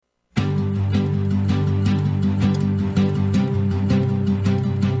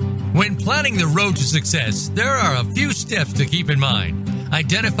When planning the road to success, there are a few steps to keep in mind.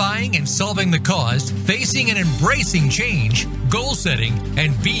 Identifying and solving the cause, facing and embracing change, goal setting,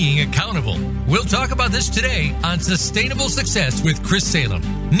 and being accountable. We'll talk about this today on Sustainable Success with Chris Salem.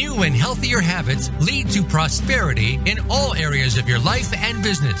 New and healthier habits lead to prosperity in all areas of your life and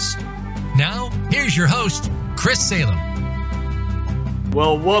business. Now, here's your host, Chris Salem.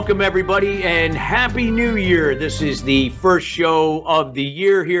 Well, welcome everybody and Happy New Year. This is the first show of the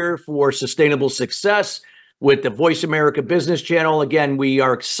year here for Sustainable Success with the Voice America Business Channel. Again, we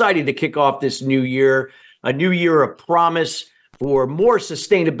are excited to kick off this new year, a new year of promise for more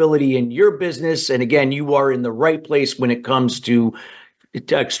sustainability in your business. And again, you are in the right place when it comes to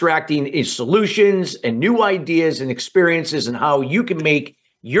extracting solutions and new ideas and experiences and how you can make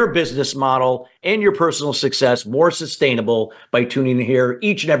your business model and your personal success more sustainable by tuning in here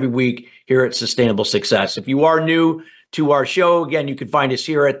each and every week here at Sustainable Success. If you are new to our show, again, you can find us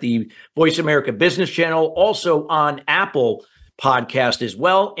here at the Voice America Business Channel, also on Apple Podcast as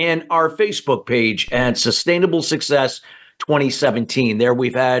well, and our Facebook page at Sustainable Success 2017. There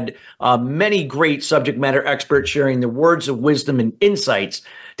we've had many great subject matter experts sharing the words of wisdom and insights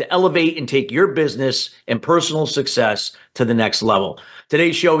to elevate and take your business and personal success to the next level.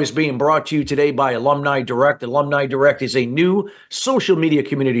 Today's show is being brought to you today by Alumni Direct. Alumni Direct is a new social media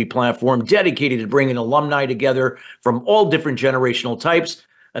community platform dedicated to bringing alumni together from all different generational types,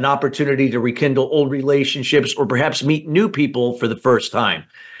 an opportunity to rekindle old relationships or perhaps meet new people for the first time.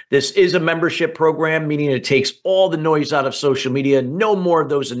 This is a membership program, meaning it takes all the noise out of social media, no more of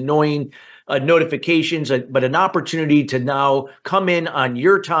those annoying notifications, but an opportunity to now come in on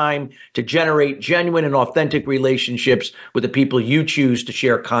your time to generate genuine and authentic relationships with the people you choose to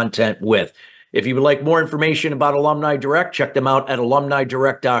share content with. If you would like more information about Alumni Direct, check them out at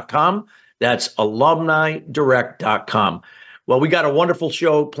alumnidirect.com. That's alumnidirect.com. Well, we got a wonderful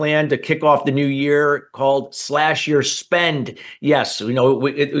show planned to kick off the new year called Slash Your Spend. Yes, you know,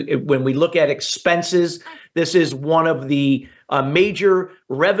 when we look at expenses, this is one of the major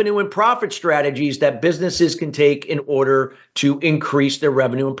revenue and profit strategies that businesses can take in order to increase their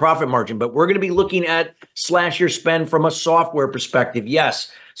revenue and profit margin. But we're going to be looking at Slash Your Spend from a software perspective. Yes.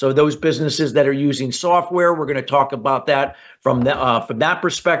 So those businesses that are using software, we're going to talk about that from that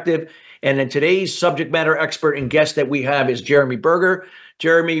perspective. And then today's subject matter expert and guest that we have is Jeremy Berger.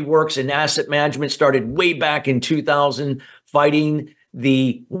 Jeremy works in asset management, started way back in 2000, fighting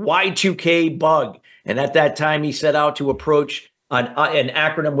the Y2K bug. And at that time, he set out to approach an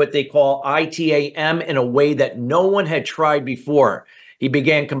acronym, what they call ITAM, in a way that no one had tried before. He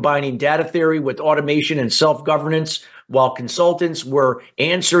began combining data theory with automation and self-governance, while consultants were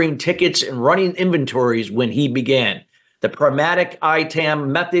answering tickets and running inventories when he began. The pragmatic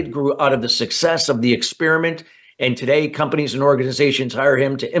ITAM method grew out of the success of the experiment, and today companies and organizations hire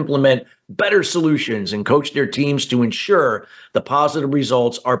him to implement better solutions and coach their teams to ensure the positive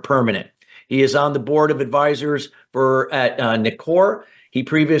results are permanent. He is on the board of advisors at Nicor.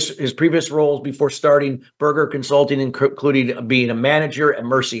 His previous roles before starting Berger Consulting including being a manager at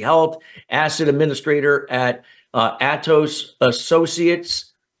Mercy Health, asset administrator at Atos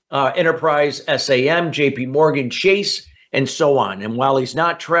Associates, Enterprise SAM, JP Morgan Chase, and so on. And while he's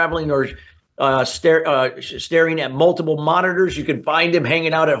not traveling or staring at multiple monitors, you can find him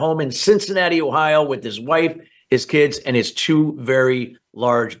hanging out at home in Cincinnati, Ohio, with his wife, his kids, and his two very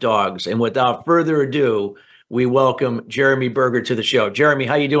large dogs. And without further ado, we welcome Jeremy Berger to the show. Jeremy,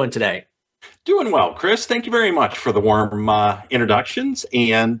 how you doing today? Doing well, Chris. Thank you very much for the warm introductions,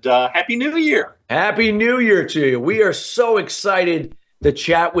 and Happy New Year. Happy New Year to you. We are so excited to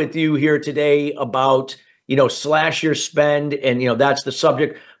chat with you here today about Slash Your Spend, and that's the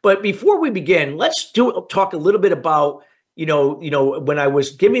subject. But before we begin, let's talk a little bit about when I was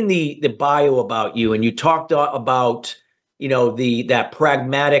giving the bio about you, and you talked about that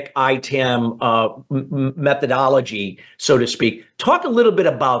pragmatic ITAM methodology, so to speak. Talk a little bit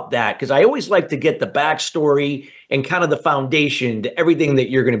about that, because I always like to get the backstory and kind of the foundation to everything that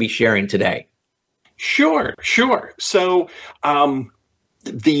you're going to be sharing today. Sure. So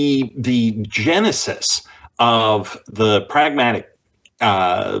the genesis of the pragmatic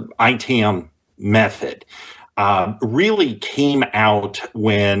ITAM method really came out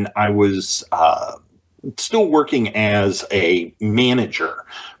when I was still working as a manager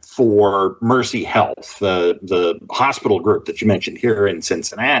for Mercy Health, the hospital group that you mentioned here in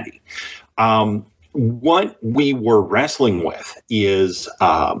Cincinnati. What we were wrestling with is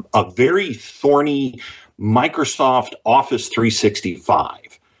a very thorny Microsoft Office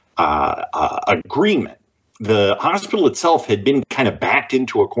 365 agreement. The hospital itself had been kind of backed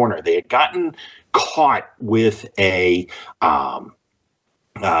into a corner. They had gotten caught with a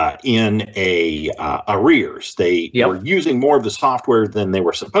in arrears. They were using more of the software than they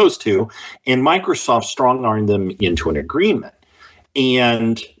were supposed to, and Microsoft strong-armed them into an agreement.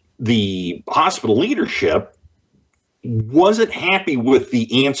 And the hospital leadership wasn't happy with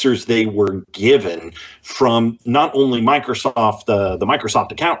the answers they were given from not only Microsoft, the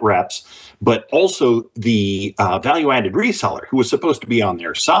Microsoft account reps, but also the value-added reseller who was supposed to be on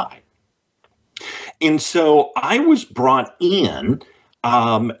their side. And so I was brought in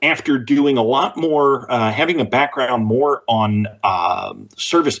after doing a lot more, having a background more on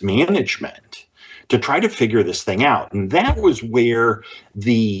service management to try to figure this thing out. And that was where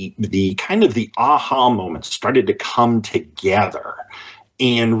the kind of the aha moments started to come together,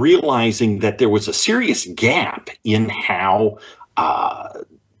 and realizing that there was a serious gap in how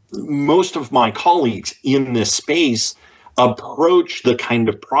most of my colleagues in this space approach the kind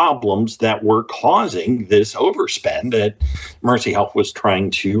of problems that were causing this overspend that Mercy Health was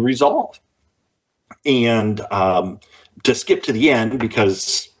trying to resolve. And to skip to the end,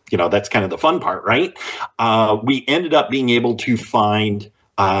 because that's kind of the fun part, right? We ended up being able to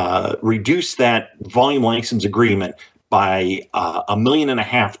reduce that volume license agreement by $1.5 million.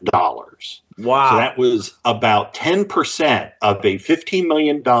 Wow. So that was about 10% of a $15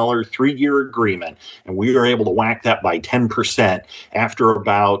 million 3-year agreement. And we were able to whack that by 10% after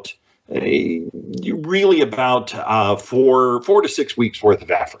about 4 to 6 weeks worth of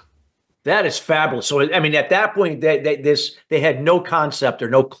effort. That is fabulous. So, I mean, at that point, they had no concept or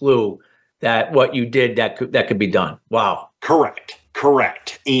no clue that what you did that could be done. Wow. Correct.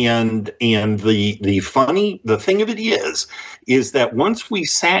 And the thing of it is that once we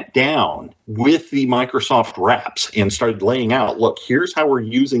sat down with the Microsoft reps and started laying out, look, here's how we're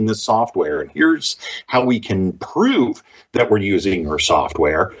using this software, and here's how we can prove that we're using your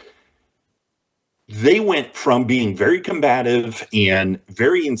software, they went from being very combative and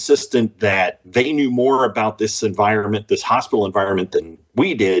very insistent that they knew more about this environment, this hospital environment, than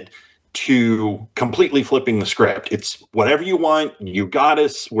we did, to completely flipping the script. It's whatever you want. You got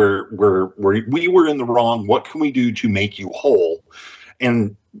us. We were in the wrong. What can we do to make you whole?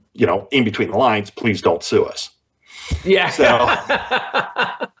 And, in between the lines, please don't sue us. Yeah. So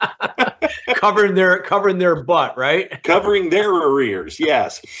covering their butt, right? Covering their arrears.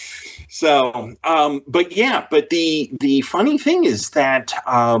 Yes. So, but the funny thing is that,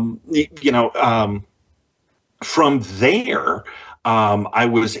 from there, I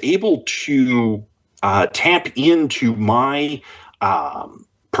was able to tap into my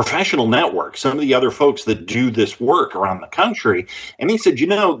professional network, some of the other folks that do this work around the country. And they said,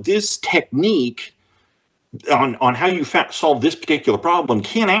 this technique on how you solve this particular problem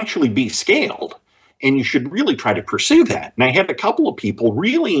can actually be scaled, and you should really try to pursue that. And I had a couple of people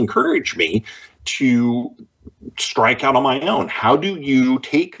really encourage me to strike out on my own. How do you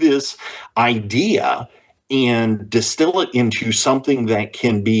take this idea and distill it into something that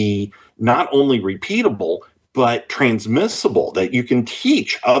can be not only repeatable, but transmissible, that you can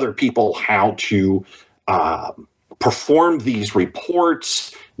teach other people how to perform these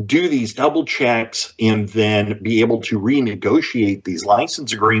reports, do these double checks, and then be able to renegotiate these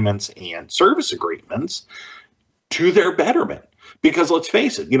license agreements and service agreements to their betterment. Because let's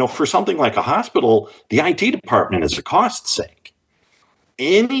face it, for something like a hospital, the IT department is a cost sink.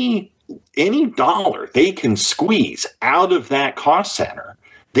 Any dollar they can squeeze out of that cost center,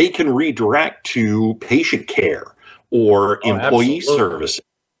 they can redirect to patient care or employee services.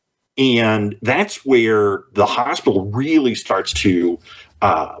 And that's where the hospital really starts to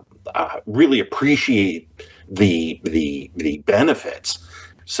really appreciate the benefits.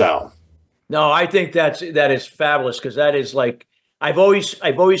 So, no, I think that is fabulous, because that is like, I've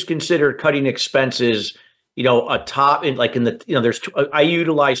always considered cutting expenses, a top in the I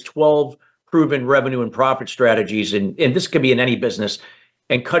utilize 12 proven revenue and profit strategies, and this could be in any business.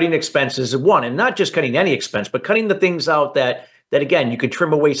 And cutting expenses is one, and not just cutting any expense, but cutting the things out that again, you could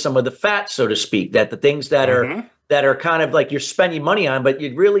trim away some of the fat, so to speak, that the things that are kind of like you're spending money on, but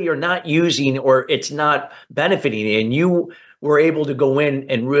you really are not using, or it's not benefiting. And you were able to go in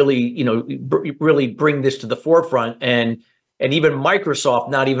and really, really bring this to the forefront, and even Microsoft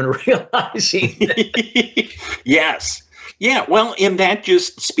not even realizing. Yes. Yeah. Well, and that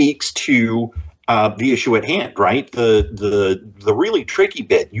just speaks to the issue at hand, right? The really tricky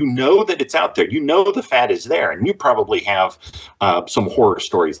bit. That it's out there. The fat is there, and you probably have some horror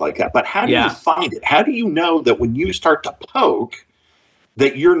stories like that. But how do you find it? How do you know that when you start to poke,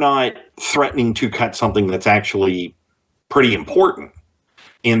 that you're not threatening to cut something that's actually pretty important?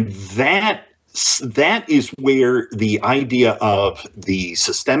 And that is where the idea of the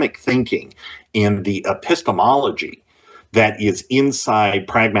systemic thinking and the epistemology that is inside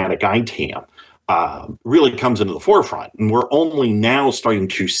Pragmatic ITAM really comes into the forefront. And we're only now starting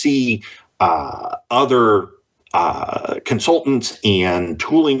to see other consultants and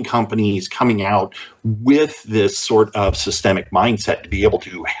tooling companies coming out with this sort of systemic mindset to be able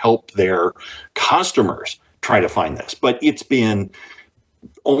to help their customers try to find this. But it's been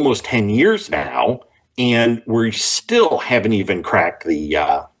almost 10 years now, and we still haven't even cracked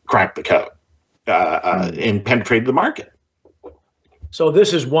the code and penetrated the market. So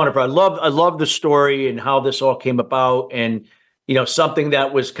this is wonderful. I love the story and how this all came about, and something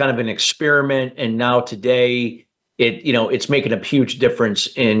that was kind of an experiment, and now today it's making a huge difference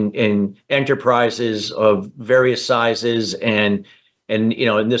in enterprises of various sizes, and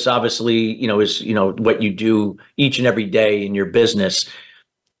this obviously is what you do each and every day in your business.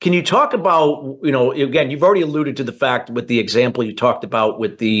 Can you talk about, again, you've already alluded to the fact with the example you talked about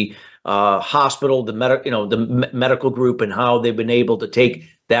with the hospital, the medical group, and how they've been able to take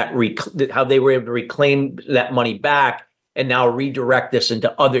that, how they were able to reclaim that money back and now redirect this into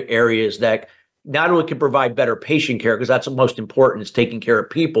other areas that not only can provide better patient care, because that's the most important, is taking care of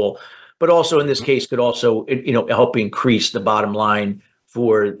people, but also in this case could also help increase the bottom line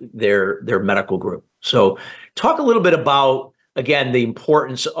for their medical group. So talk a little bit about, again, the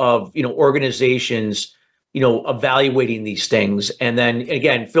importance of organizations evaluating these things, and then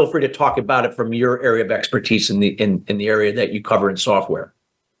again, feel free to talk about it from your area of expertise in the area that you cover in software.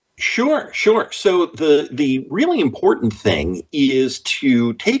 Sure. So the really important thing is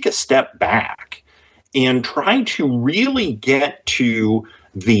to take a step back and try to really get to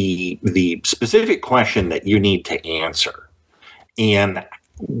the specific question that you need to answer, and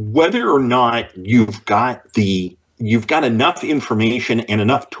whether or not you've got enough information and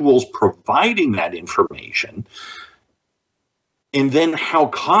enough tools providing that information, and then how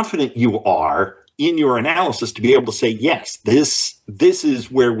confident you are in your analysis to be able to say, yes, this is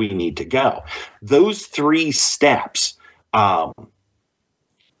where we need to go. Those three steps sound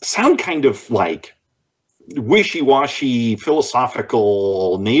kind of like wishy-washy,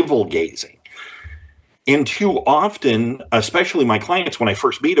 philosophical, navel-gazing. And too often, especially my clients, when I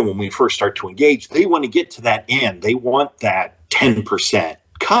first meet them, when we first start to engage, they want to get to that end. They want that 10%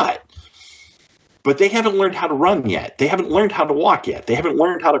 cut. But they haven't learned how to run yet. They haven't learned how to walk yet. They haven't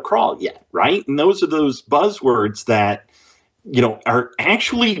learned how to crawl yet, right? And those are those buzzwords that, are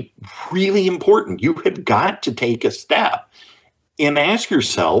actually really important. You have got to take a step and ask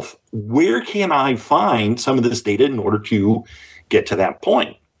yourself, where can I find some of this data in order to get to that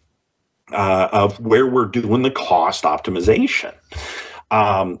point of where we're doing the cost optimization?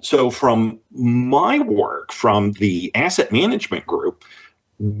 So from my work, from the asset management group,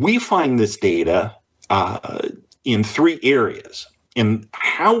 we find this data in three areas. And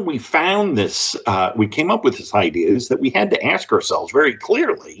how we found this, we came up with this idea is that we had to ask ourselves very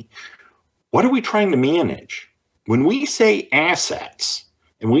clearly, what are we trying to manage? When we say assets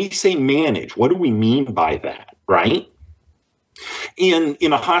and we say manage, what do we mean by that, right? In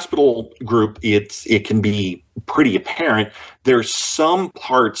a hospital group, it can be pretty apparent. There's some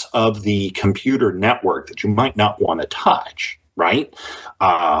parts of the computer network that you might not want to touch, right?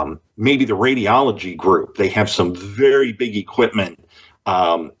 Maybe the radiology group, they have some very big equipment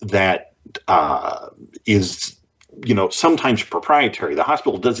that is, sometimes proprietary. The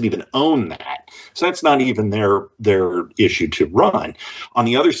hospital doesn't even own that. So that's not even their issue to run. On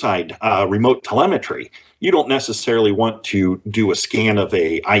the other side, remote telemetry, you don't necessarily want to do a scan of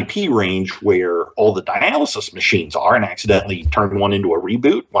a IP range where all the dialysis machines are and accidentally turn one into a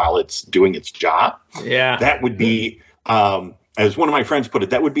reboot while it's doing its job. Yeah. That would be, as one of my friends put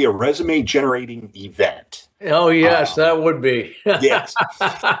it, that would be a resume generating event. Oh, yes, that would be. Yes.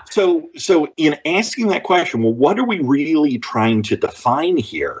 So in asking that question, well, what are we really trying to define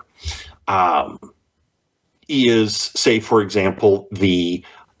here? Is, say, for example, the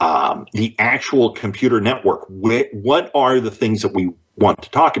actual computer network. What are the things that we want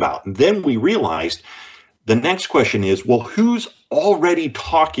to talk about? And then we realized the next question is, well, who's already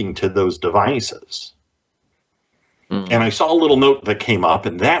talking to those devices? And I saw a little note that came up,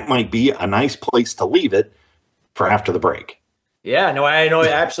 and that might be a nice place to leave it for after the break. Yeah, no, I know,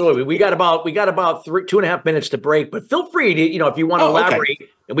 absolutely. We got about 2.5 minutes to break, but feel free to, if you want to elaborate,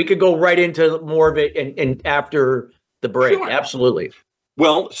 okay. And we could go right into more of it and after the break. Sure. Absolutely.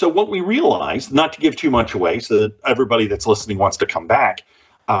 Well, so what we realized, not to give too much away, so that everybody that's listening wants to come back.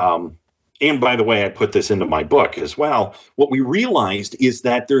 And by the way, I put this into my book as well. What we realized is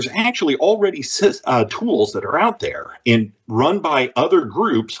that there's actually already tools that are out there and run by other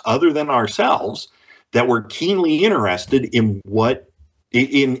groups other than ourselves that were keenly interested in what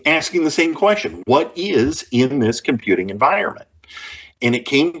in asking the same question. What is in this computing environment? And it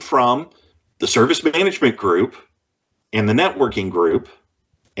came from the service management group and the networking group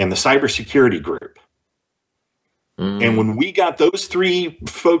and the cybersecurity group. And when we got those three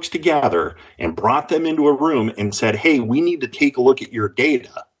folks together and brought them into a room and said, hey, we need to take a look at your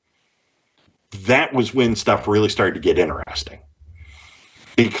data, that was when stuff really started to get interesting.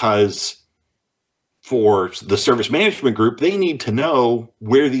 Because for the service management group, they need to know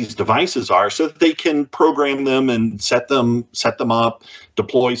where these devices are so that they can program them and set them up,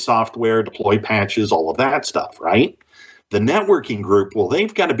 deploy software, deploy patches, all of that stuff, right? The networking group, well,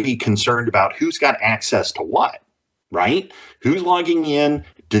 they've got to be concerned about who's got access to what, right? Who's logging in?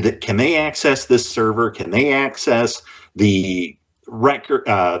 Can they access this server? Can they access the record,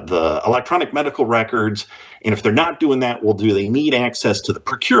 the electronic medical records? And if they're not doing that, well, do they need access to the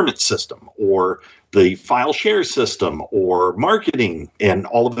procurement system or the file share system or marketing and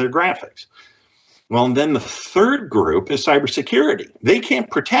all of their graphics? Well, and then the third group is cybersecurity. They can't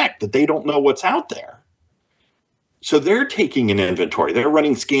protect that they don't know what's out there. So they're taking an inventory. They're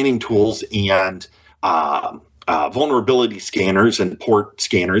running scanning tools and vulnerability scanners and port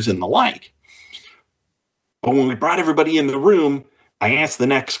scanners and the like. But when we brought everybody in the room, I asked the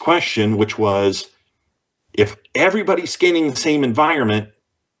next question, which was, if everybody's scanning the same environment,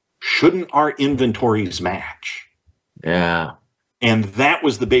 shouldn't our inventories match? Yeah. And that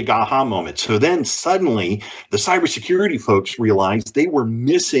was the big aha moment. So then suddenly the cybersecurity folks realized they were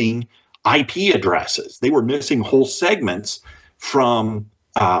missing IP addresses. They were missing whole segments from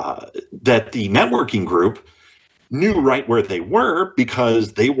that the networking group knew right where they were,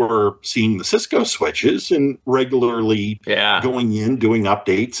 because they were seeing the Cisco switches and regularly going in, doing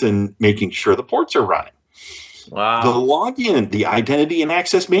updates and making sure the ports are running. Wow. The login, the identity and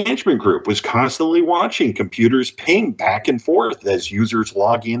access management group was constantly watching computers ping back and forth as users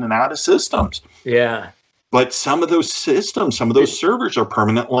log in and out of systems. Yeah. But some of those systems, some of those servers are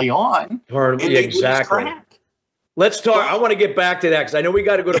permanently on. Exactly. Let's talk. I want to get back to that because I know we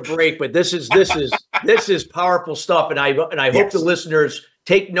got to go to break, but this is powerful stuff, and I hope the listeners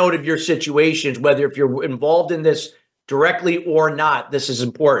take note of your situations, whether if you're involved in this directly or not. This is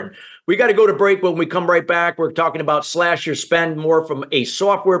important. We got to go to break. When we come right back, we're talking about slash your spend more from a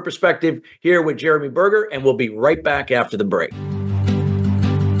software perspective here with Jeremy Berger, and we'll be right back after the break.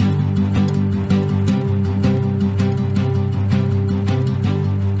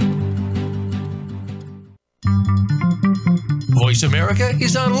 Voice America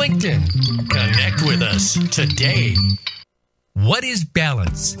is on LinkedIn. Connect with us today. What is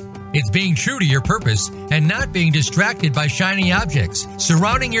balance? It's being true to your purpose and not being distracted by shiny objects,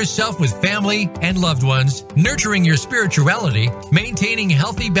 surrounding yourself with family and loved ones, nurturing your spirituality, maintaining a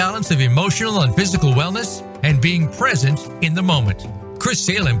healthy balance of emotional and physical wellness, and being present in the moment. Chris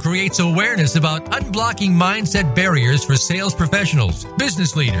Salem creates awareness about unblocking mindset barriers for sales professionals,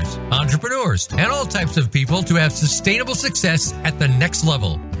 business leaders, entrepreneurs, and all types of people to have sustainable success at the next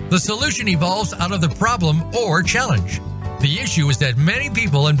level. The solution evolves out of the problem or challenge. The issue is that many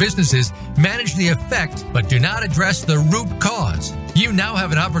people and businesses manage the effect but do not address the root cause. You now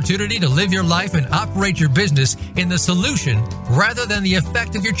have an opportunity to live your life and operate your business in the solution rather than the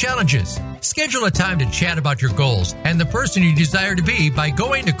effect of your challenges. Schedule a time to chat about your goals and the person you desire to be by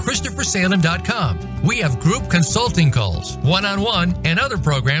going to ChristopherSalem.com. We have group consulting calls, one-on-one, and other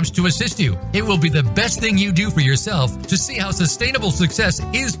programs to assist you. It will be the best thing you do for yourself to see how sustainable success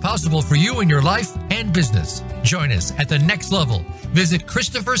is possible for you in your life and business. Join us at the next level. Visit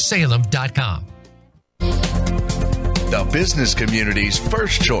ChristopherSalem.com. The business community's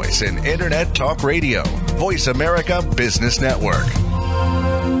first choice in Internet Talk Radio. Voice America Business Network.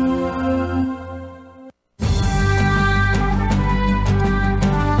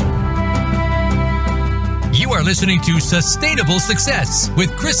 You are listening to Sustainable Success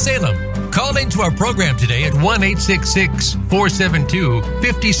with Chris Salem. Call into our program today at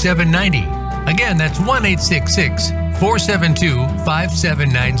 1-866-472-5790. Again, that's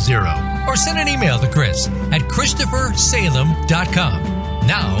 1-866-472-5790. Or send an email to Chris at ChristopherSalem.com.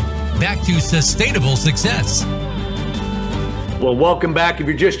 Now, back to Sustainable Success. Well, welcome back. If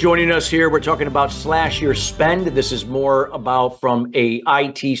you're just joining us here, we're talking about slash your spend. This is more about from a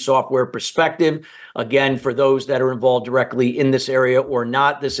IT software perspective. Again, for those that are involved directly in this area or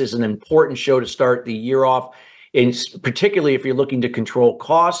not, this is an important show to start the year off, and particularly if you're looking to control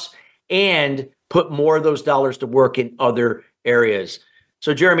costs and put more of those dollars to work in other areas.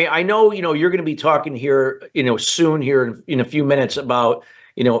 So, Jeremy, I know, you're going to be talking here, soon here in a few minutes about,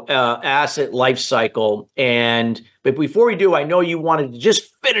 asset life cycle. But before we do, I know you wanted to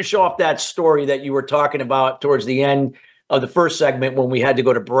just finish off that story that you were talking about towards the end of the first segment when we had to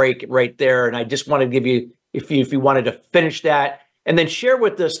go to break right there. And I just wanted to give you, if you wanted to finish that, and then share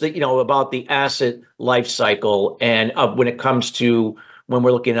with us that, about the asset life cycle and when it comes to when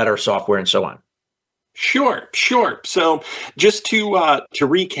we're looking at our software and so on. Sure. So just to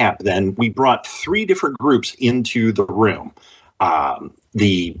recap then, we brought 3 different groups into the room.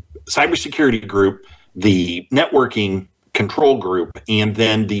 The cybersecurity group, the networking control group, and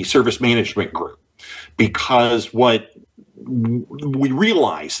then the service management group. Because what we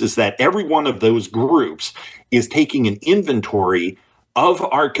realize is that every one of those groups is taking an inventory of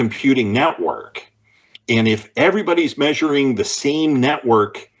our computing network. And if everybody's measuring the same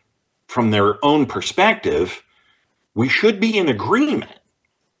network from their own perspective, we should be in agreement.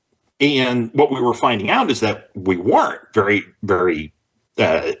 And what we were finding out is that we weren't we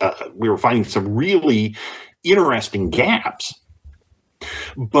were finding some really interesting gaps.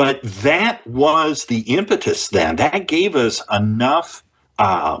 But that was the impetus then. That gave us enough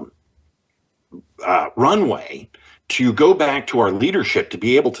runway to go back to our leadership to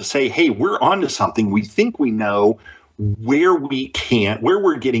be able to say, hey, we're onto something. We think we know where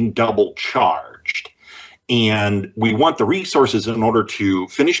we're getting double charged. And we want the resources in order to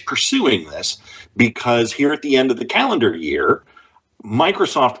finish pursuing this, because here at the end of the calendar year,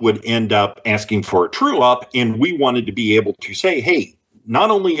 Microsoft would end up asking for a true up, and we wanted to be able to say, hey,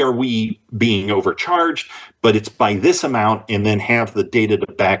 not only are we being overcharged, but it's by this amount, and then have the data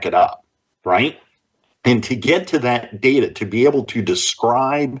to back it up, right? And to get to that data, to be able to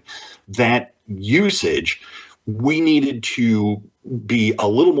describe that usage, we needed to be a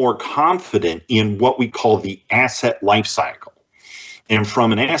little more confident in what we call the asset lifecycle. And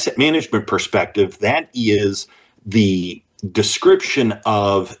from an asset management perspective, that is the description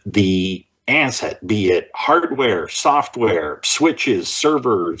of the asset, be it hardware, software, switches,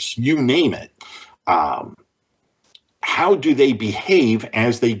 servers, you name it. How do they behave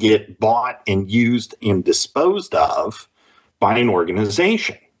as they get bought and used and disposed of by an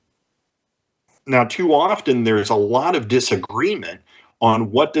organization? Now, too often there's a lot of disagreement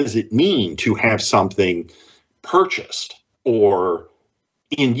on what does it mean to have something purchased or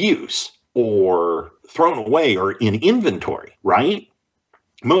in use or thrown away or in inventory, right?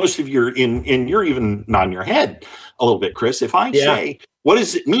 Most of you're even nodding your head a little bit, Chris. If I say, what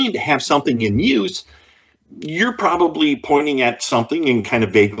does it mean to have something in use? You're probably pointing at something and kind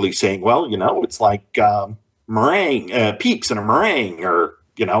of vaguely saying, well, it's like meringue, Peaks in a meringue, or,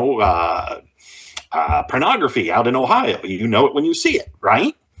 pornography out in Ohio. You know it when you see it,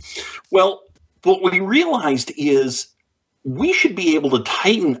 right? Well, what we realized is we should be able to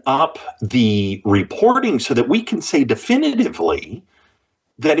tighten up the reporting so that we can say definitively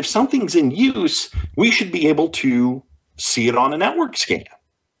that if something's in use, we should be able to see it on a network scan.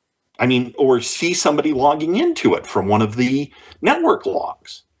 Or see somebody logging into it from one of the network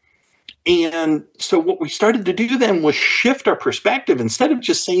logs. And so what we started to do then was shift our perspective. Instead of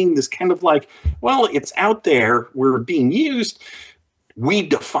just saying this kind of like, well, it's out there, we're being used, we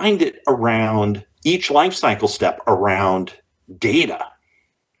defined it around each lifecycle step around data.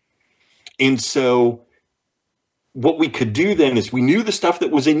 And so what we could do then is we knew the stuff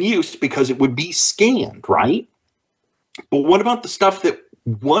that was in use because it would be scanned, right? But what about the stuff that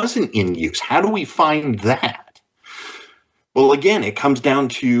wasn't in use? How do we find that? Well, again, it comes down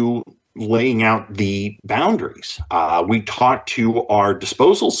to laying out the boundaries. We talked to our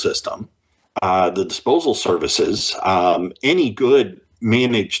disposal system, the disposal services. Any good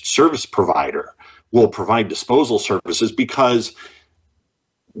managed service provider will provide disposal services because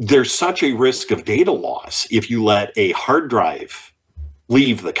there's such a risk of data loss if you let a hard drive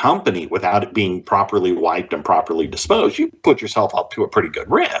leave the company without it being properly wiped and properly disposed. You put yourself up to a pretty good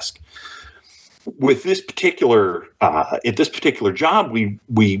risk. With this particular, at this particular job,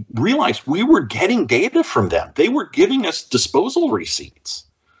 we realized we were getting data from them. They were giving us disposal receipts.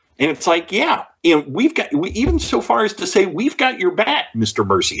 And it's like, yeah, we've got, even so far as to say, we've got your back, Mr.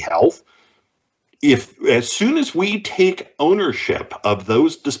 Mercy Health. If as soon as we take ownership of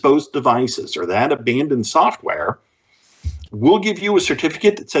those disposed devices or that abandoned software, we'll give you a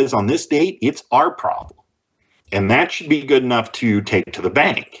certificate that says on this date, it's our problem. And that should be good enough to take to the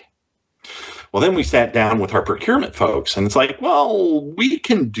bank. Well, then we sat down with our procurement folks and it's like, well, we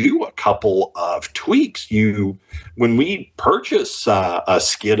can do a couple of tweaks. When we purchase a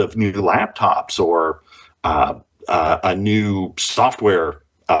skid of new laptops or a new software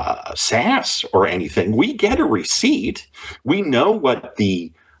SaaS or anything, we get a receipt. We know what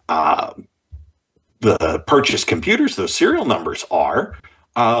the purchase computers, those serial numbers are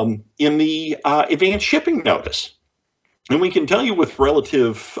in the advanced shipping notice. And we can tell you with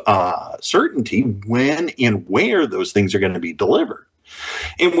relative certainty when and where those things are going to be delivered.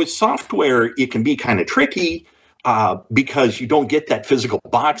 And with software, it can be kind of tricky because you don't get that physical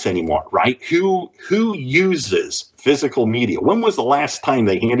box anymore, right? Who uses physical media? When was the last time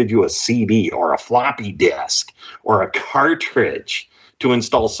they handed you a CD or a floppy disk or a cartridge to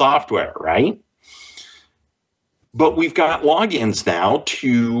install software, right? But we've got logins now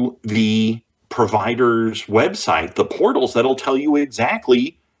to the provider's website, the portals that'll tell you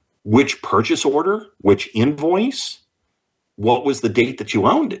exactly which purchase order, which invoice, what was the date that you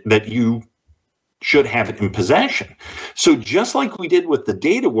owned it, that you should have it in possession. So just like we did with the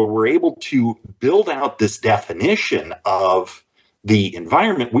data, where we're able to build out this definition of the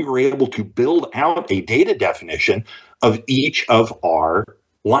environment, we were able to build out a data definition of each of our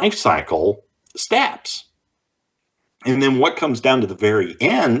life cycle steps. And then what comes down to the very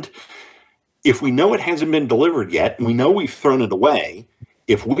end, if we know it hasn't been delivered yet, and we know we've thrown it away,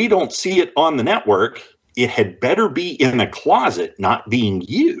 if we don't see it on the network, it had better be in a closet not being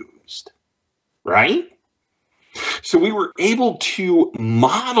used, right? So we were able to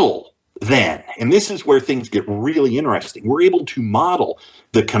model then, and this is where things get really interesting. We're able to model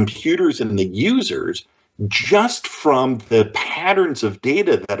the computers and the users just from the patterns of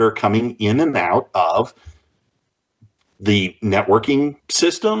data that are coming in and out of the networking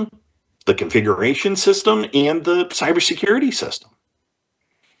system, the configuration system, and the cybersecurity system.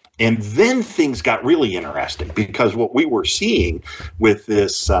 And then things got really interesting, because what we were seeing with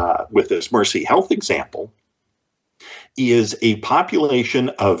this Mercy Health example is a population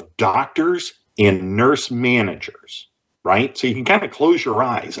of doctors and nurse managers, right? So you can kind of close your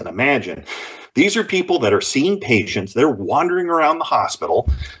eyes and imagine these are people that are seeing patients. They're wandering around the hospital,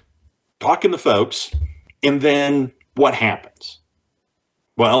 talking to folks, and then what happens?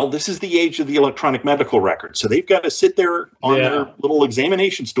 Well, this is the age of the electronic medical record. So they've got to sit there on their little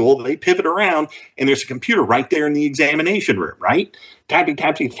examination stool. They pivot around, and there's a computer right there in the examination room, right? Tappity,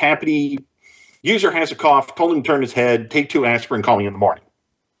 tappity, tappity. User has a cough, told him to turn his head, take 2 aspirin, call me in the morning.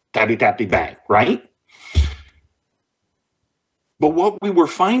 Tappity, tappity, bang, right? But what we were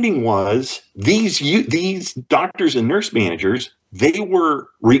finding was these doctors and nurse managers, they were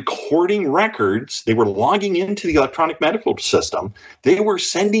recording records. They were logging into the electronic medical system. They were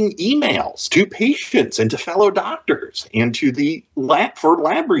sending emails to patients and to fellow doctors and to the lab for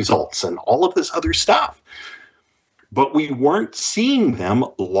lab results and all of this other stuff. But we weren't seeing them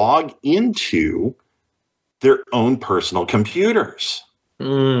log into their own personal computers.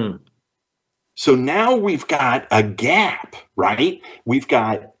 So now we've got a gap, right? We've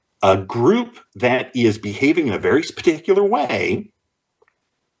got a group that is behaving in a very particular way,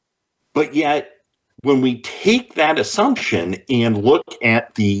 but yet when we take that assumption and look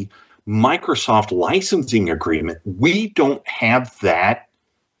at the Microsoft licensing agreement, we don't have that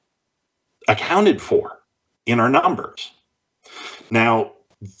accounted for in our numbers. Now,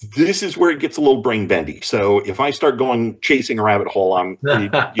 this is where it gets a little brain bendy. So if I start chasing a rabbit hole, I'm,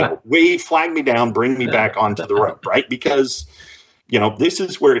 flag me down, bring me back onto the rope, right? Because, this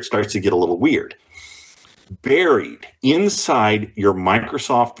is where it starts to get a little weird. Buried inside your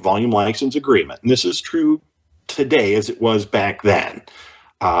Microsoft volume license agreement, and this is true today as it was back then.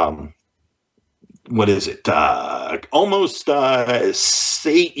 What is it? Almost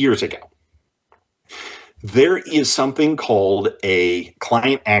 8 years ago. There is something called a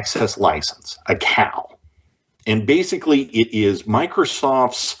client access license, a CAL. And basically it is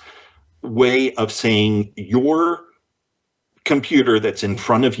Microsoft's way of saying your computer that's in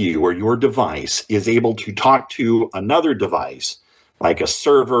front of you or your device is able to talk to another device, like a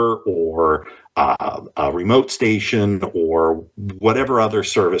server or a remote station or whatever other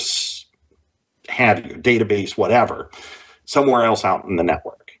service have you, database, whatever, somewhere else out in the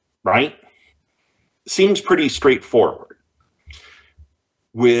network, right? Seems pretty straightforward.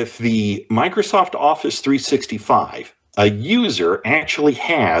 With the Microsoft Office 365, a user actually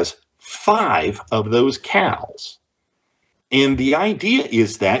has 5 of those CALs. And the idea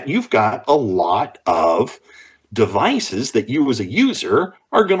is that you've got a lot of devices that you as a user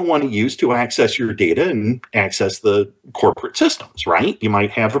are going to want to use to access your data and access the corporate systems, right? You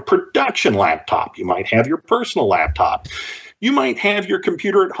might have a production laptop. You might have your personal laptop. You might have your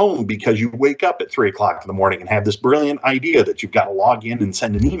computer at home because you wake up at 3 o'clock in the morning and have this brilliant idea that you've got to log in and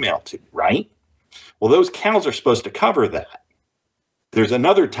send an email to, right? Well, those CALs are supposed to cover that. There's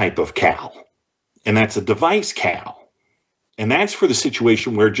another type of CAL, and that's a device CAL. And that's for the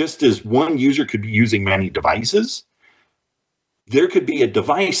situation where just as one user could be using many devices, there could be a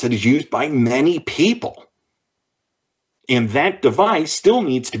device that is used by many people. And that device still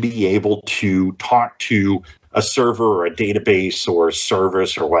needs to be able to talk to a server or a database or a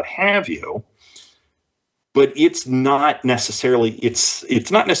service or what have you. But it's not necessarily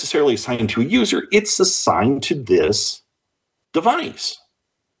assigned to a user. It's assigned to this device.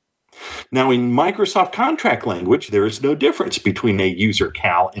 Now, in Microsoft contract language, there is no difference between a user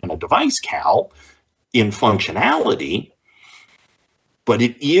CAL and a device CAL in functionality, but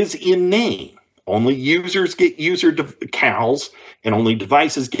it is in name. Only users get user CALs and only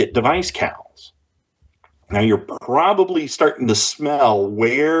devices get device CALs. Now, you're probably starting to smell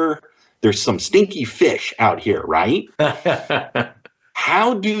where there's some stinky fish out here, right?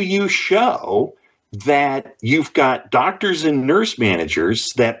 How do you show that you've got doctors and nurse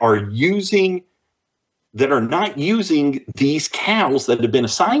managers that are not using these CALs that have been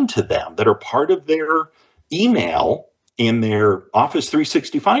assigned to them, that are part of their email in their Office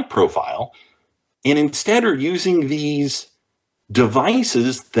 365 profile, and instead are using these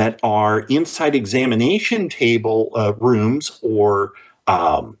devices that are inside examination table rooms or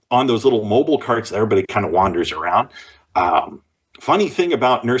on those little mobile carts that everybody kind of wanders around. Funny thing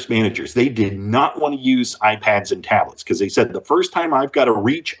about nurse managers, they did not want to use iPads and tablets because they said the first time I've got to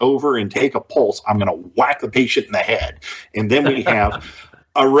reach over and take a pulse, I'm going to whack the patient in the head. And then we have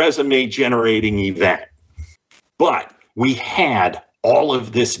a resume generating event. But we had all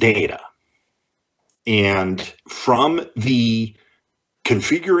of this data. And from the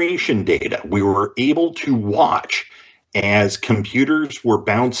configuration data, we were able to watch as computers were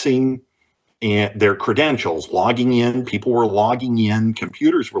bouncing and their credentials, logging in, people were logging in,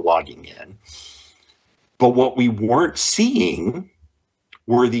 computers were logging in. But what we weren't seeing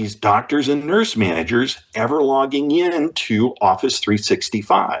were these doctors and nurse managers ever logging in to Office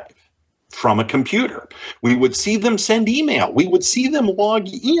 365 from a computer. We would see them send email. We would see them log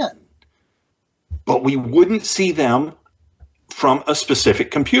in, but we wouldn't see them from a specific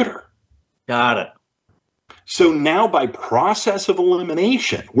computer. Got it. So now by process of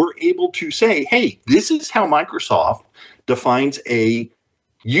elimination, we're able to say, hey, this is how Microsoft defines a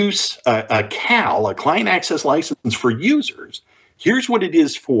CAL, a client access license for users. Here's what it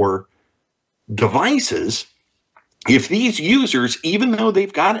is for devices. If these users, even though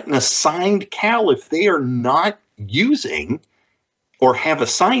they've got an assigned CAL, if they are not using or have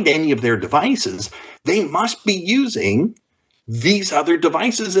assigned any of their devices, they must be using these other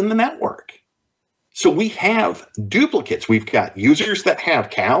devices in the network. So we have duplicates. We've got users that have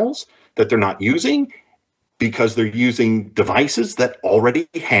CALs that they're not using because they're using devices that already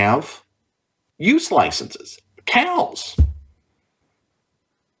have use licenses, CALs.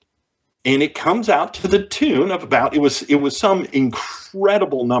 And it comes out to the tune of about, it was some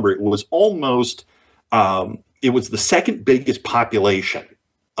incredible number. It was almost, it was the second biggest population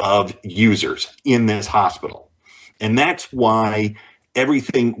of users in this hospital. And that's why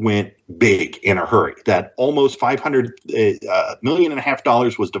everything went big in a hurry. That almost $500 million and a half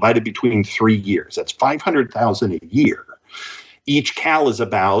was divided between 3 years. That's $500,000 a year. Each CAL is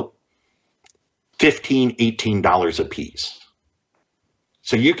about $15, $18 a piece.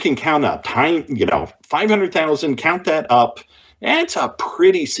 So you can count up time, 500,000, count that up. That's a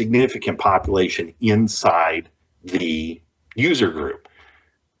pretty significant population inside the user group.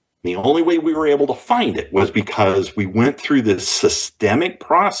 The only way we were able to find it was because we went through this systemic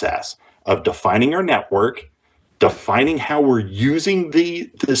process of defining our network, defining how we're using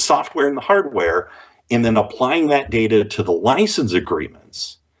the software and the hardware, and then applying that data to the license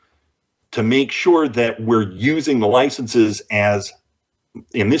agreements to make sure that we're using the licenses as,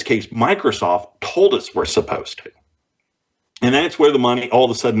 in this case, Microsoft told us we're supposed to. And that's where the money, all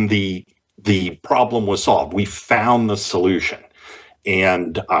of a sudden, the problem was solved. We found the solution.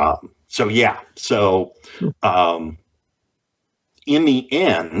 And in the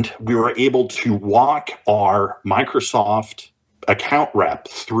end, we were able to walk our Microsoft account rep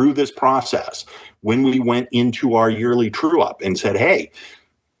through this process when we went into our yearly true up and said, hey,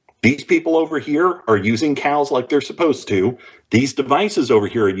 these people over here are using CALs like they're supposed to. These devices over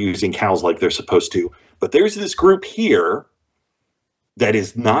here are using CALs like they're supposed to. But there's this group here that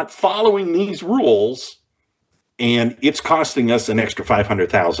is not following these rules, and it's costing us an extra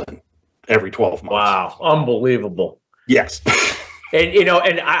 $500,000 every 12 months. Wow, unbelievable. Yes.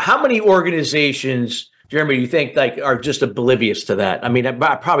 And how many organizations, Jeremy, do you think are just oblivious to that? I mean,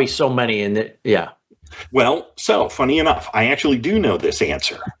 probably so many in it. Yeah. Well, so funny enough, I actually do know this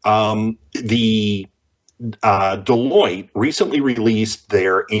answer. The Deloitte recently released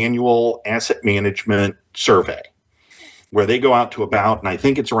their annual asset management survey, where they go out to about, and I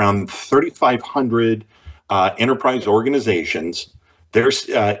think it's around 3,500 enterprise organizations,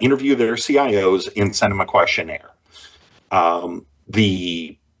 interview their CIOs and send them a questionnaire.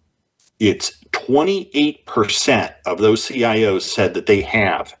 It's 28% of those CIOs said that they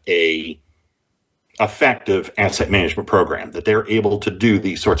have a effective asset management program, that they're able to do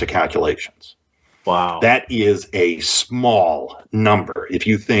these sorts of calculations. Wow. That is a small number if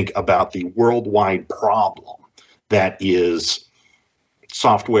you think about the worldwide problem that is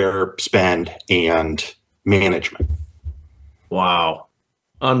software spend and management. Wow.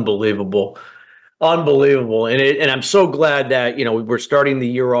 Unbelievable. Unbelievable. And I'm so glad that, we're starting the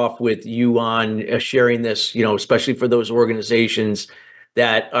year off with you on sharing this, especially for those organizations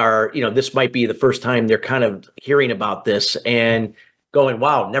that are, this might be the first time they're kind of hearing about this and going,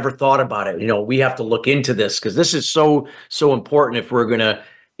 wow, never thought about it. We have to look into this because this is so important if we're going to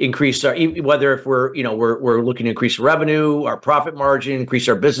increase our, whether if we're, we're looking to increase revenue, our profit margin, increase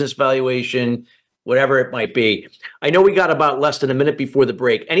our business valuation, whatever it might be. I know we got about less than a minute before the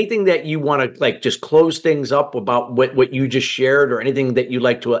break. Anything that you want to just close things up about what you just shared, or anything that you'd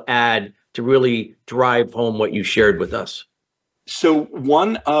like to add to really drive home what you shared with us? So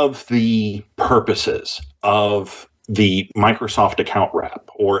one of the purposes of the Microsoft account rep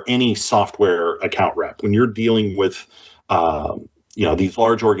or any software account rep, when you're dealing with these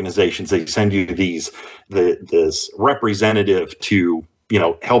large organizations, they send you this representative to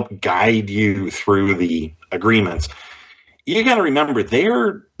help guide you through the agreements. You got to remember,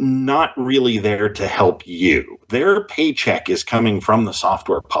 they're not really there to help you. Their paycheck is coming from the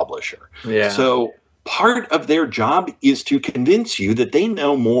software publisher. Yeah. So part of their job is to convince you that they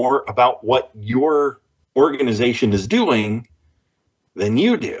know more about what your organization is doing than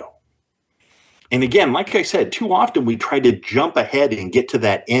you do. And again, like I said, too often we try to jump ahead and get to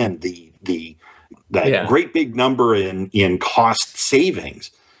that end, that great big number in cost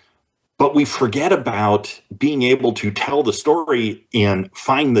savings. But we forget about being able to tell the story and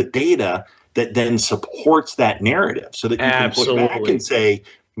find the data that then supports that narrative so that you can look back and say,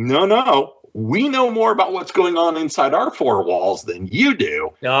 no, we know more about what's going on inside our four walls than you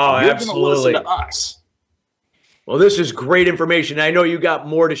do. No, you're absolutely. going to listen to us. Well, this is great information. I know you got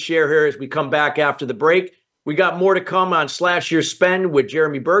more to share here as we come back after the break. We got more to come on Slash Your Spend with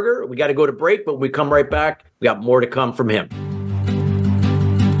Jeremy Berger. We got to go to break, but when we come right back, we got more to come from him.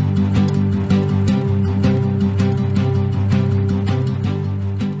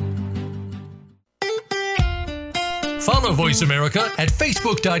 Follow Voice America at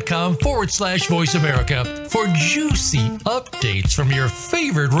Facebook.com/Voice America for juicy updates from your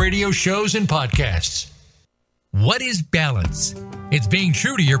favorite radio shows and podcasts. What is balance? It's being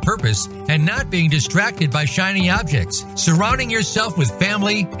true to your purpose and not being distracted by shiny objects, surrounding yourself with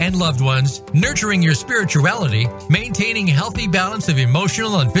family and loved ones, nurturing your spirituality, maintaining a healthy balance of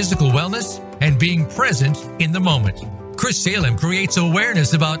emotional and physical wellness, and being present in the moment. Chris Salem creates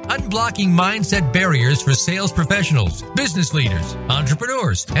awareness about unblocking mindset barriers for sales professionals, business leaders,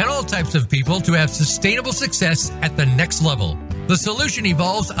 entrepreneurs, and all types of people to have sustainable success at the next level. The solution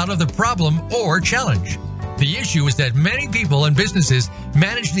evolves out of the problem or challenge. The issue is that many people and businesses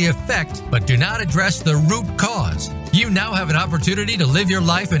manage the effect but do not address the root cause. You now have an opportunity to live your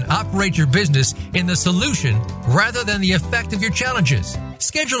life and operate your business in the solution rather than the effect of your challenges.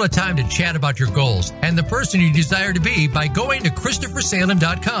 Schedule a time to chat about your goals and the person you desire to be by going to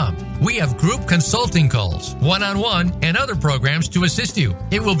ChristopherSalem.com. We have group consulting calls, one-on-one, and other programs to assist you.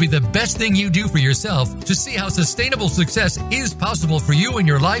 It will be the best thing you do for yourself to see how sustainable success is possible for you in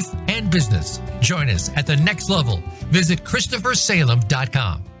your life and business. Join us at the next level. Visit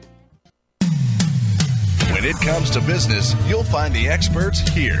ChristopherSalem.com. When it comes to business, you'll find the experts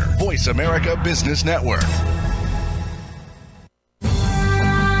here. Voice America Business Network.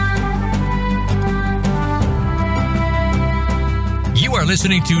 You are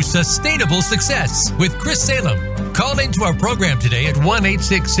listening to Sustainable Success with Chris Salem. Call into our program today at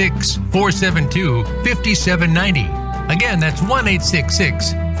 1-866-472-5790. Again, that's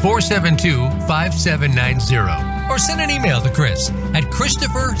 1-866-472-5790. Or send an email to Chris at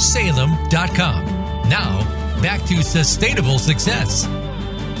ChristopherSalem.com. Now, back to Sustainable Success.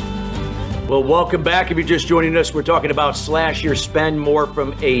 Well, welcome back. If you're just joining us, we're talking about Slash Your Spend more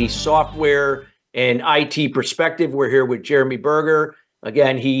from a software and IT perspective. We're here with Jeremy Berger.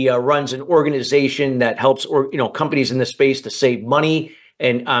 Again, he runs an organization that helps companies in this space to save money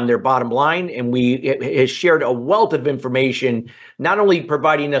and on their bottom line. And has shared a wealth of information, not only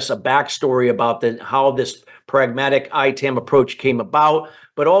providing us a backstory about how this pragmatic ITAM approach came about,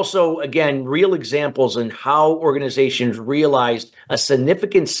 but also, again, real examples in how organizations realized a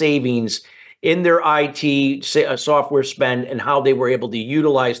significant savings in their IT software spend and how they were able to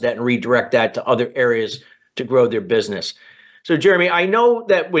utilize that and redirect that to other areas to grow their business. So, Jeremy, I know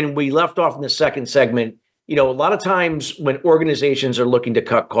that when we left off in the second segment, a lot of times when organizations are looking to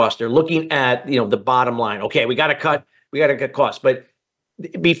cut costs, they're looking at, the bottom line. Okay, we got to cut costs. But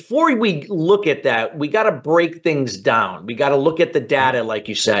before we look at that, we got to break things down. We got to look at the data, like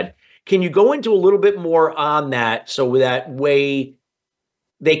you said. Can you go into a little bit more on that so that way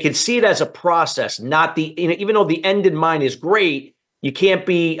they can see it as a process, not even though the end in mind is great, you can't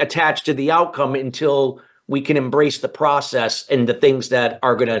be attached to the outcome until we can embrace the process and the things that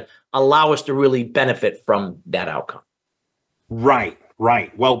are going to allow us to really benefit from that outcome. Right.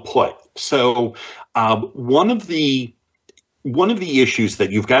 Well put. So one of the issues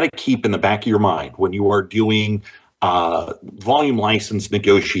that you've got to keep in the back of your mind when you are doing volume license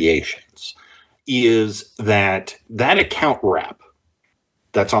negotiations is that account rep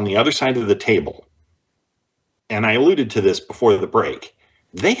that's on the other side of the table, and I alluded to this before the break,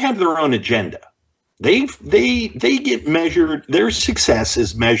 they have their own agenda. They get measured. Their success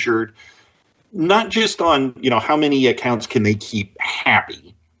is measured not just on, how many accounts can they keep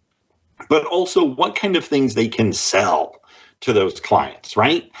happy, but also what kind of things they can sell to those clients,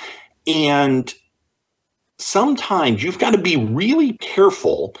 right? And sometimes you've got to be really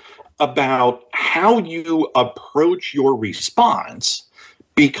careful about how you approach your response,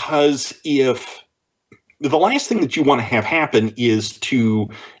 because if the last thing that you want to have happen is to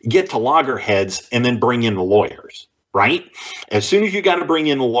get to loggerheads and then bring in the lawyers, right? As soon as you got to bring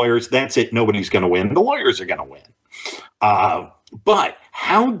in the lawyers, that's it. Nobody's going to win. The lawyers are going to win. But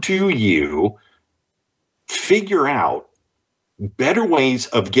how do you figure out better ways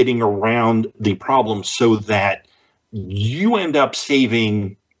of getting around the problem so that you end up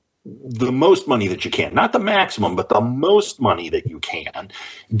saving the most money that you can, not the maximum, but the most money that you can,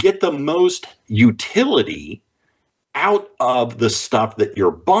 get the most utility out of the stuff that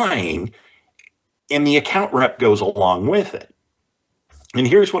you're buying, and the account rep goes along with it. And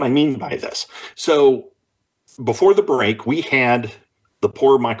here's what I mean by this. So before the break, we had the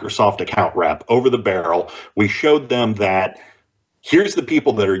poor Microsoft account rep over the barrel. We showed them that here's the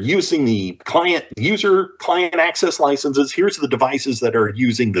people that are using the client access licenses. Here's the devices that are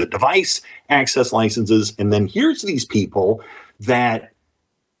using the device access licenses. And then here's these people that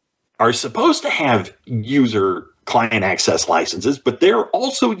are supposed to have user client access licenses, but they're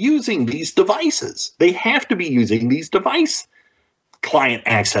also using these devices. They have to be using these device client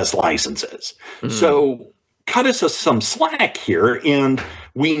access licenses. Mm-hmm. So cut us some slack here. And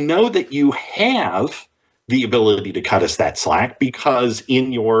we know that you have the ability to cut us that slack because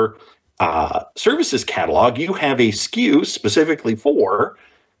in your services catalog, you have a SKU specifically for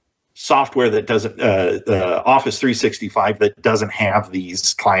software that doesn't, Office 365 that doesn't have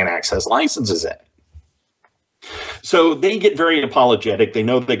these client access licenses in it. So they get very apologetic. They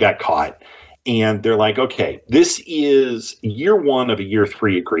know they got caught. And they're like, okay, this is year one of a year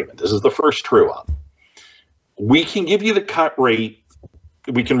 3 agreement. This is the first true up. We can give you the cut rate.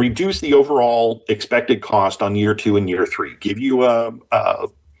 We can reduce the overall expected cost on year 2 and year 3. Give you a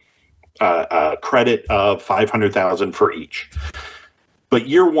credit of $500,000 for each. But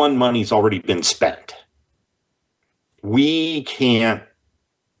year 1 money's already been spent. We can't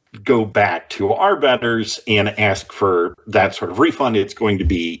go back to our bettors and ask for that sort of refund. It's going to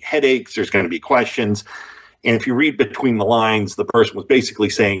be headaches. There's going to be questions. And if you read between the lines, the person was basically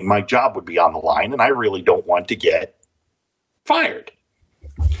saying, my job would be on the line, and I really don't want to get fired.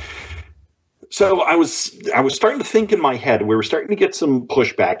 So I was starting to think in my head, we were starting to get some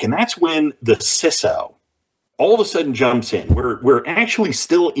pushback, and that's when the CISO all of a sudden jumps in. We're actually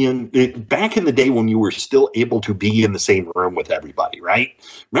still back in the day when you were still able to be in the same room with everybody, right?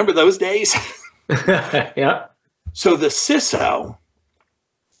 Remember those days? Yeah. So the CISO,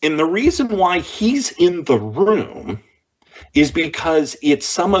 and the reason why he's in the room is because it's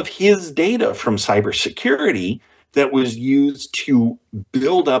some of his data from cybersecurity that was used to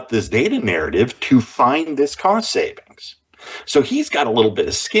build up this data narrative to find this cost savings. So he's got a little bit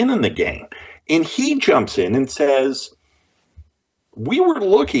of skin in the game. And he jumps in and says, we were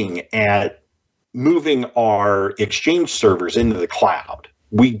looking at moving our Exchange servers into the cloud.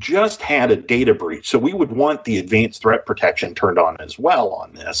 We just had a data breach, so we would want the advanced threat protection turned on as well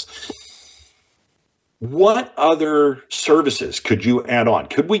on this. What other services could you add on?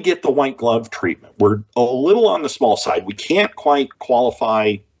 Could we get the white glove treatment? We're a little on the small side. We can't quite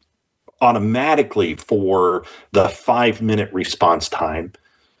qualify automatically for the 5-minute response time,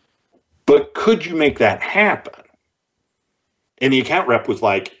 but could you make that happen? And the account rep was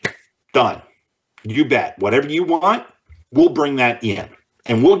like, done. You bet. Whatever you want, we'll bring that in.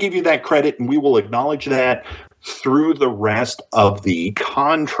 And we'll give you that credit, and we will acknowledge that through the rest of the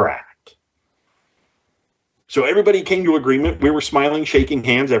contract. So everybody came to agreement. We were smiling, shaking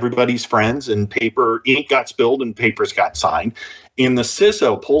hands, everybody's friends, and ink got spilled and papers got signed. And the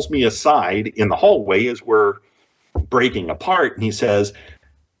CISO pulls me aside in the hallway as we're breaking apart. And he says,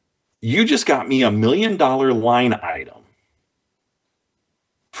 "You just got me $1 million line item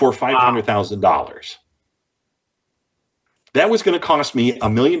for $500,000. That was going to cost me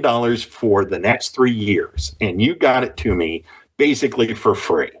 $1 million for the next 3 years. And you got it to me basically for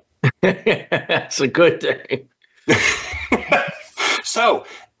free." That's a good thing. So,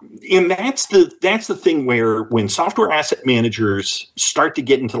 and that's the thing where when software asset managers start to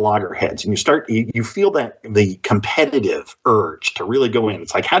get into loggerheads and you feel that the competitive urge to really go in,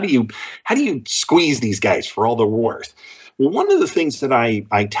 it's like, how do you squeeze these guys for all they're worth? Well, one of the things that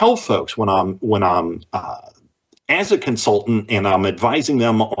I tell folks when I'm as a consultant and I'm advising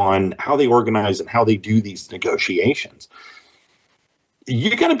them on how they organize and how they do these negotiations,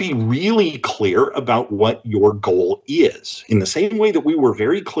 you got to be really clear about what your goal is. In the same way that we were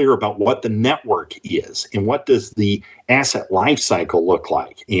very clear about what the network is and what does the asset lifecycle look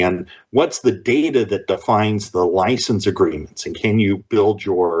like and what's the data that defines the license agreements and can you build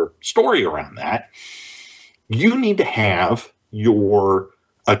your story around that, you need to have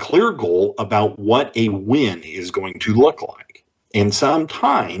a clear goal about what a win is going to look like. And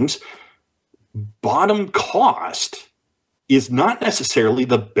sometimes bottom cost is not necessarily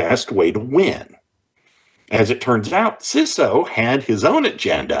the best way to win. As it turns out, CISO had his own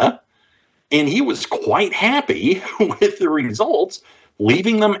agenda, and he was quite happy with the results,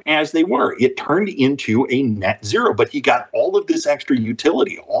 leaving them as they were. It turned into a net zero, but he got all of this extra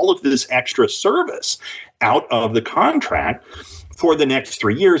utility, all of this extra service out of the contract for the next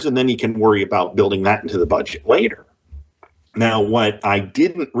 3 years, and then he can worry about building that into the budget later. Now, what I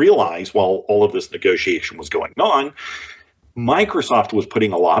didn't realize while all of this negotiation was going on, Microsoft was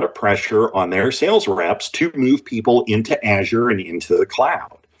putting a lot of pressure on their sales reps to move people into Azure and into the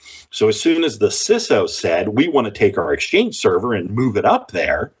cloud. So as soon as the CISO said, we want to take our Exchange server and move it up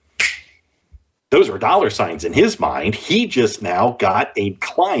there, those were dollar signs in his mind. He just now got a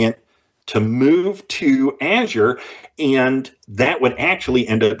client to move to Azure, and that would actually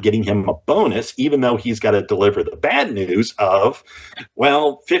end up getting him a bonus, even though he's got to deliver the bad news of,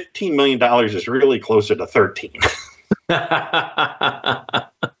 well, $15 million is really closer to 13.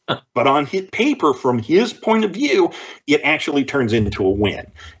 But on his paper, from his point of view, it actually turns into a win.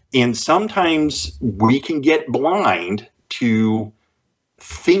 And sometimes we can get blind to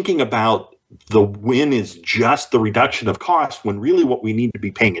thinking about the win is just the reduction of cost, when really what we need to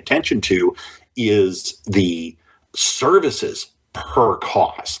be paying attention to is the services per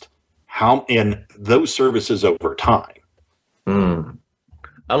cost, and those services over time.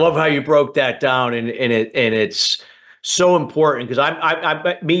 I love how you broke that down, and it's so important, because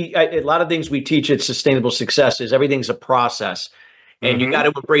a lot of things we teach at Sustainable Success is everything's a process, and you got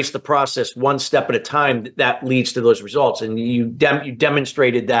to embrace the process one step at a time. That leads to those results, and you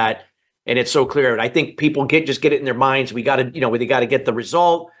demonstrated that, and it's so clear. And I think people just get it in their minds. They got to get the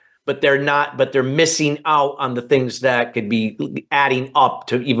result, but they're missing out on the things that could be adding up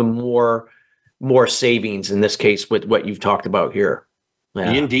to even more savings. In this case, with what you've talked about here.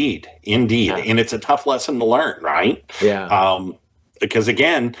 Yeah. Indeed. Yeah. And it's a tough lesson to learn, right? Yeah. Because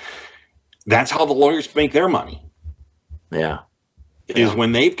again, that's how the lawyers make their money. Yeah. Is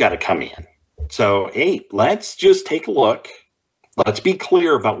when they've got to come in. So, hey, let's just take a look. Let's be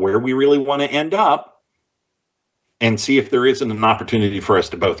clear about where we really want to end up and see if there isn't an opportunity for us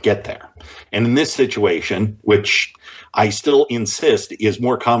to both get there. And in this situation, which I still insist is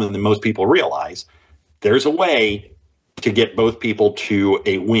more common than most people realize, there's a way to get both people to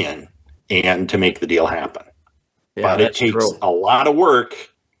a win and to make the deal happen. Yeah, but it takes a lot of work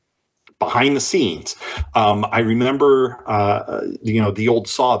behind the scenes. I remember, the old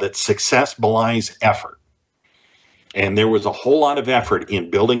saw that success belies effort. And there was a whole lot of effort in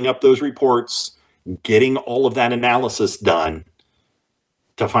building up those reports, getting all of that analysis done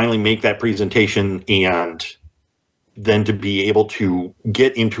to finally make that presentation, and then to be able to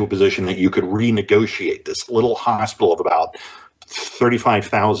get into a position that you could renegotiate this little hospital of about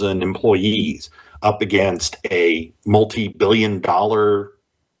 35,000 employees up against a multi-billion-dollar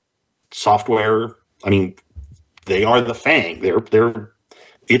software. I mean, they are the FANG.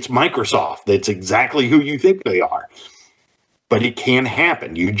 It's Microsoft. That's exactly who you think they are. But it can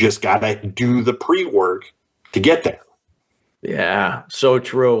happen. You just got to do the pre-work to get there. Yeah, so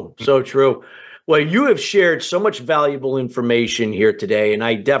true. So true. Well, you have shared so much valuable information here today, and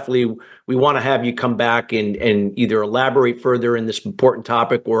we want to have you come back and either elaborate further in this important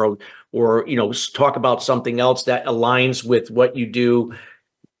topic, or talk about something else that aligns with what you do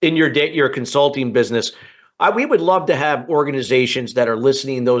in your consulting business. we would love to have organizations that are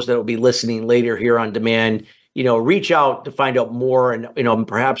listening, those that will be listening later here on demand, reach out to find out more and,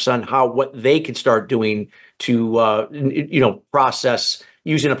 perhaps on what they can start doing to,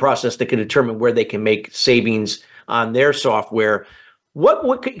 using a process that can determine where they can make savings on their software.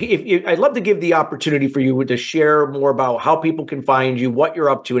 I'd love to give the opportunity for you to share more about how people can find you, what you're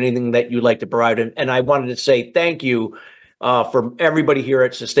up to, anything that you'd like to provide. And I wanted to say thank you for everybody here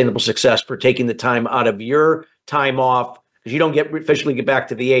at Sustainable Success for taking the time out of your time off, because you don't officially get back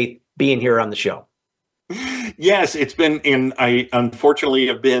to the 8th, being here on the show. Yes, it's been, and I unfortunately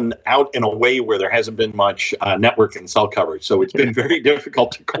have been out in a way where there hasn't been much network and cell coverage. So it's been very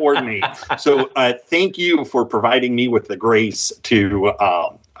difficult to coordinate. So thank you for providing me with the grace to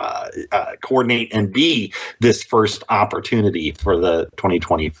coordinate and be this first opportunity for the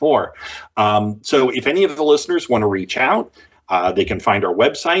 2024. So if any of the listeners want to reach out, they can find our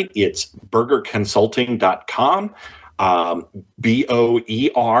website. It's boerger.consulting.com,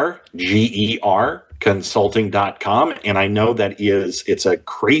 BOERGER consulting.com. And I know it's a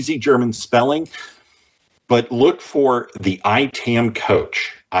crazy German spelling, but look for the ITAM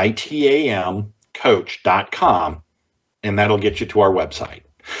coach, ITAM coach.com, and that'll get you to our website.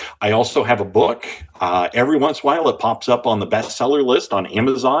 I also have a book. Every once in a while, it pops up on the bestseller list on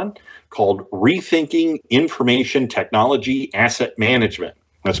Amazon called Rethinking Information Technology Asset Management.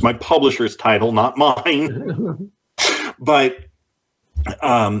 That's my publisher's title, not mine. But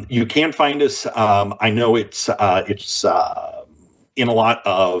you can find us. I know it's in a lot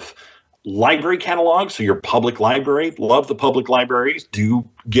of library catalogs. So your public library, love the public libraries. Do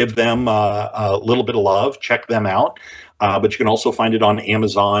give them a little bit of love. Check them out. But you can also find it on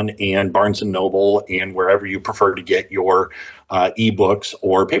Amazon and Barnes & Noble and wherever you prefer to get your ebooks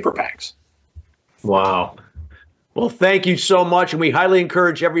or paperbacks. Wow. Well, thank you so much. And we highly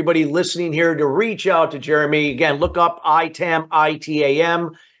encourage everybody listening here to reach out to Jeremy. Again, look up ITAM,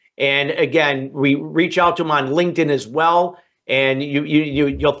 ITAM. And again, we reach out to him on LinkedIn as well. And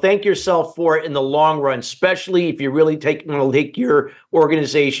you'll thank yourself for it in the long run, especially if you really want to take your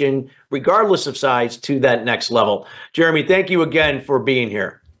organization, regardless of size, to that next level. Jeremy, thank you again for being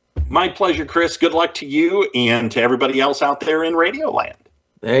here. My pleasure, Chris. Good luck to you and to everybody else out there in Radio Land.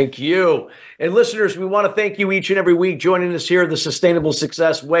 Thank you. And listeners, we want to thank you each and every week joining us here, The Sustainable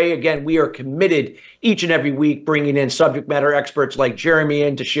Success Way. Again, we are committed each and every week bringing in subject matter experts like Jeremy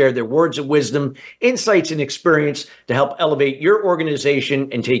in to share their words of wisdom, insights, and experience to help elevate your organization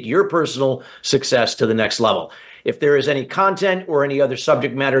and take your personal success to the next level. If there is any content or any other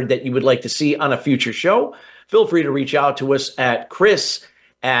subject matter that you would like to see on a future show, feel free to reach out to us at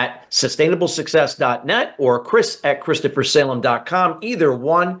chris@sustainablesuccess.net or chris@christophersalem.com, either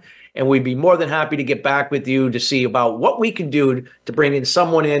one. And we'd be more than happy to get back with you to see about what we can do to bring in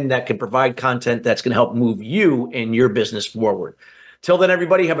someone in that can provide content that's going to help move you and your business forward. Till then,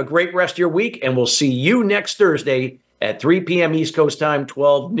 everybody, have a great rest of your week, and we'll see you next Thursday at 3 p.m. East Coast time,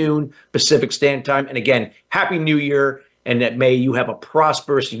 12 noon Pacific Standard Time. And again, Happy New Year, and that may you have a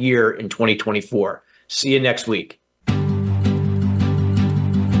prosperous year in 2024. See you next week.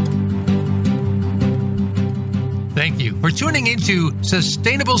 Thank you for tuning into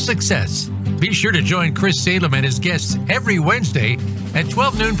Sustainable Success. Be sure to join Chris Salem and his guests every Wednesday at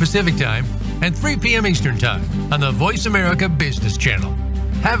 12 noon Pacific Time and 3 p.m. Eastern Time on the Voice America Business Channel.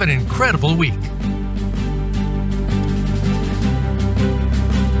 Have an incredible week.